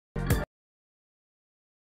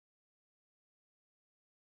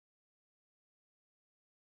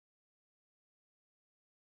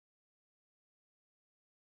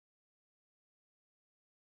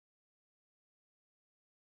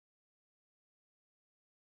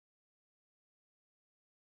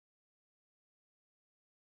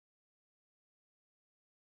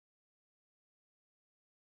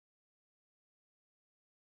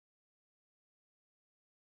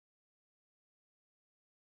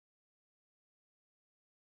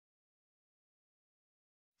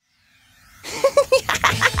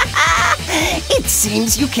It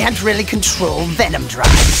seems you can't really control Venom Drive.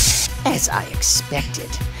 As I expected.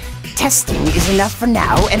 Testing is enough for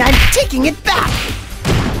now, and I'm taking it back!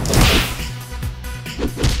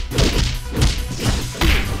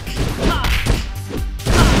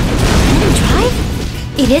 Venom Drive?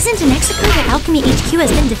 It isn't an execute that Alchemy HQ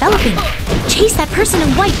has been developing. Chase that person in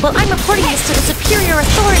white while I'm reporting this to the superior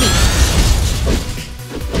authority.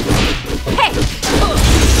 Hey!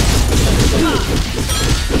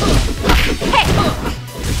 Hey!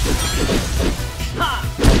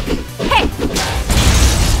 Hey!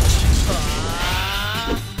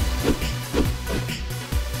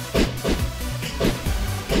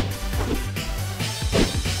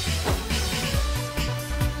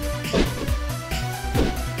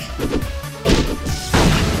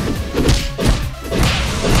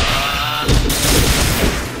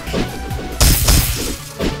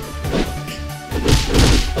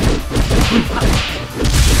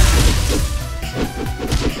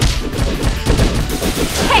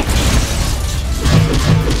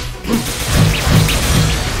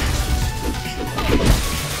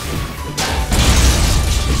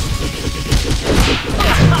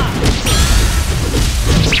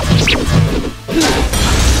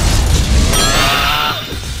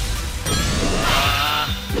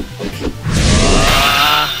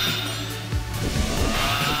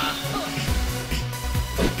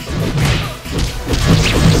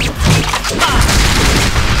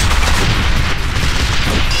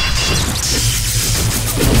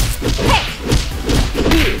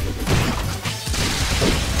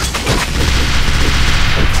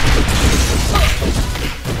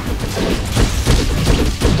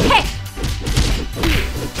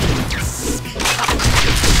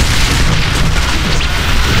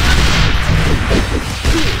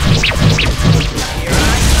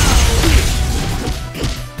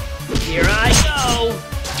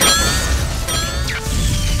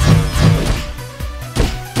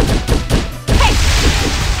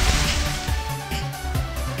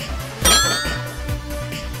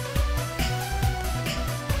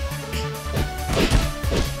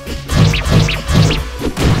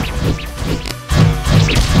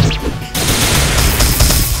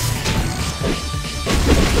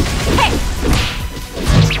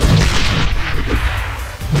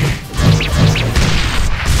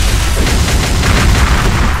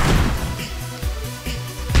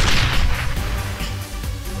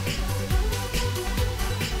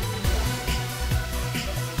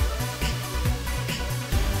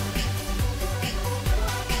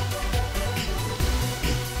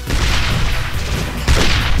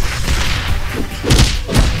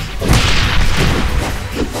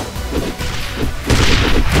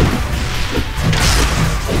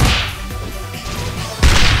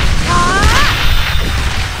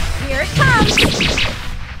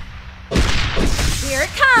 Here it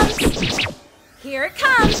comes! Here it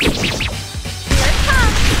comes!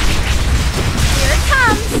 Here it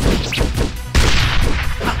comes!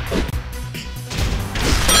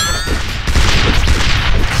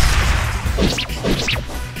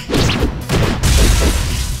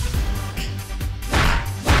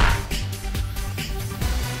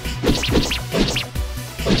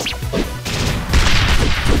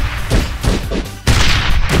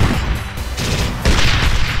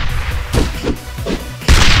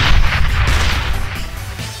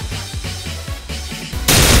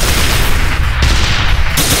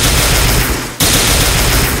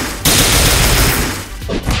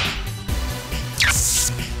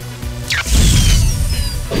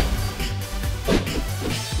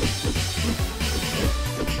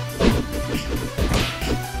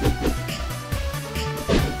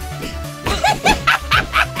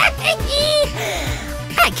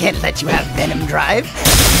 I can't let you have Venom Drive.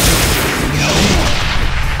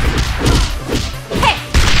 Hey!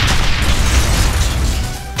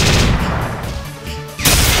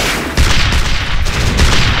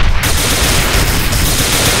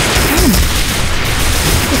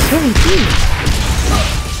 It's really deep.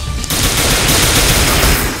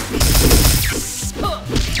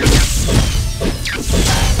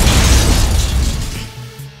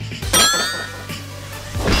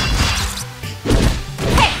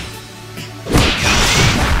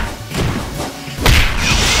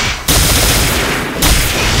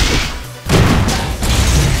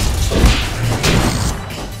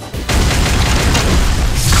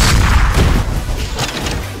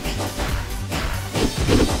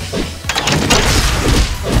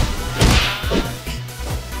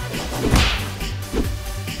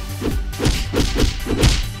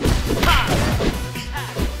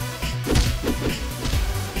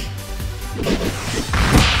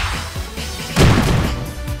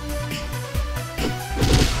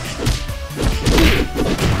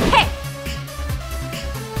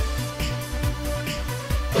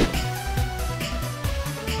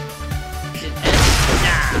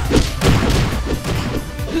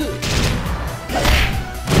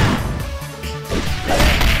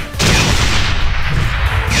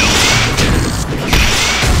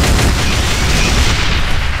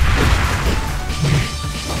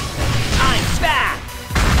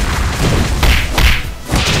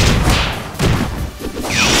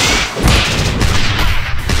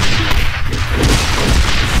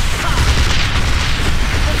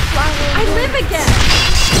 I live again!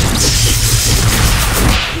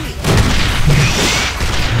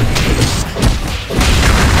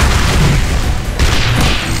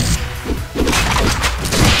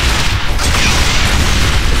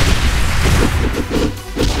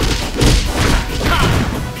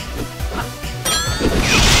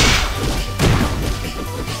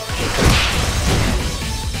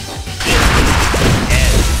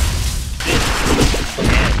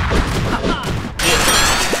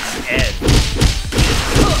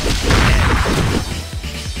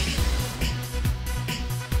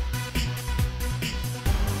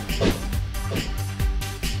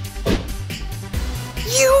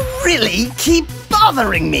 You really keep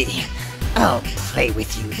bothering me. I'll play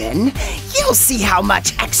with you then. You'll see how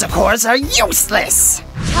much exocores are useless.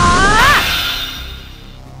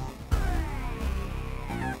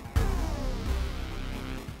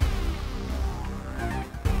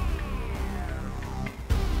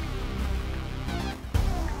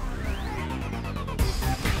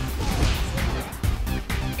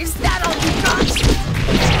 Is that all you got?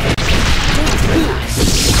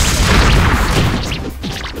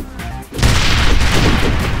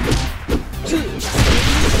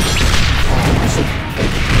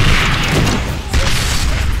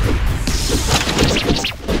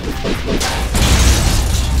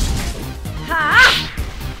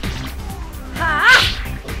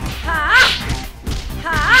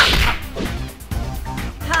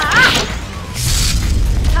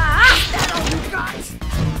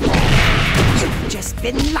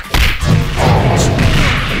 Been lucky.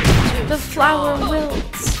 The flower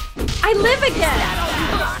wilts. I live again!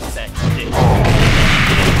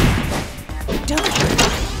 Don't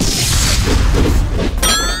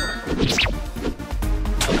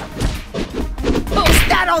Is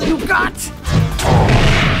that all you got?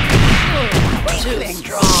 Too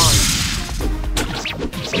strong.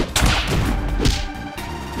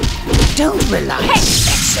 Don't rely on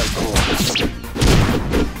exocores.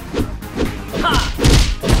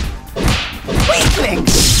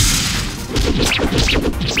 Weaklings!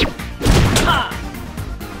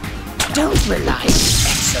 Don't rely on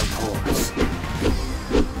exocores.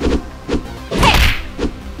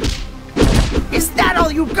 Is that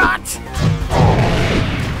all you got?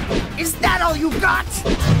 Is that all you got?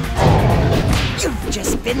 You've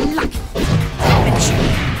just been lucky, haven't you?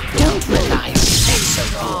 Don't rely on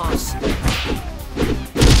exocores.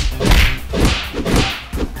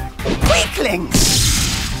 Weaklings!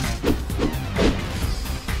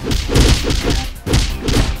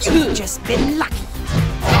 You've just been lucky,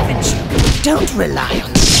 haven't you? Don't rely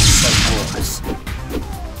on exocores.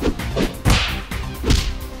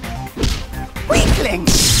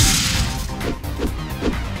 Weaklings!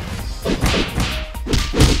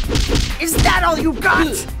 Is that all you got?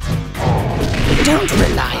 Don't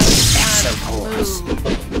rely on exocores.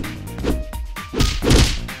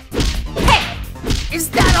 Hey! Is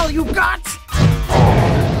that all you got?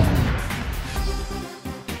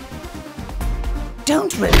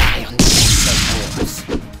 Don't rely on exocores.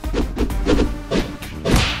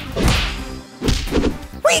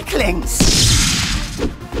 Weaklings!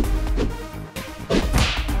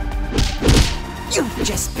 You've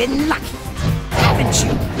just been lucky, haven't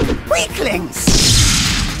you? Weaklings!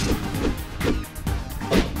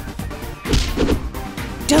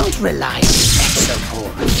 Don't rely on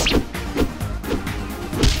exocores.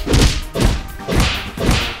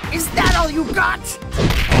 Is that all you got?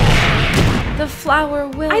 The flower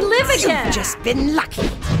wilts. I live again! You've just been lucky,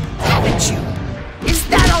 haven't you? Is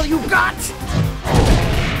that all you got?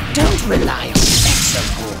 Don't rely on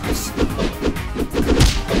exocores.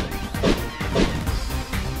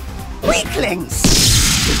 Weaklings!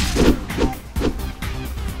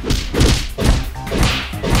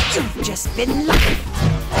 You've just been lucky,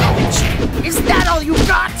 haven't you? Is that all you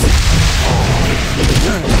got?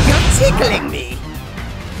 You're tickling me.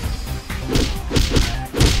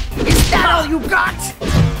 Is that all you got?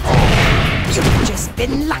 You've just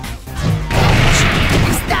been lucky, haven't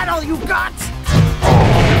you? Is that all you got?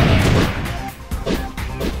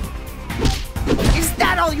 Is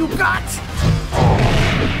that all you got?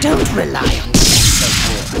 Don't rely on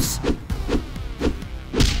exocores.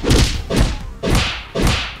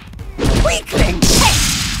 Weaklings!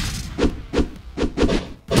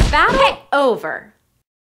 Battle over.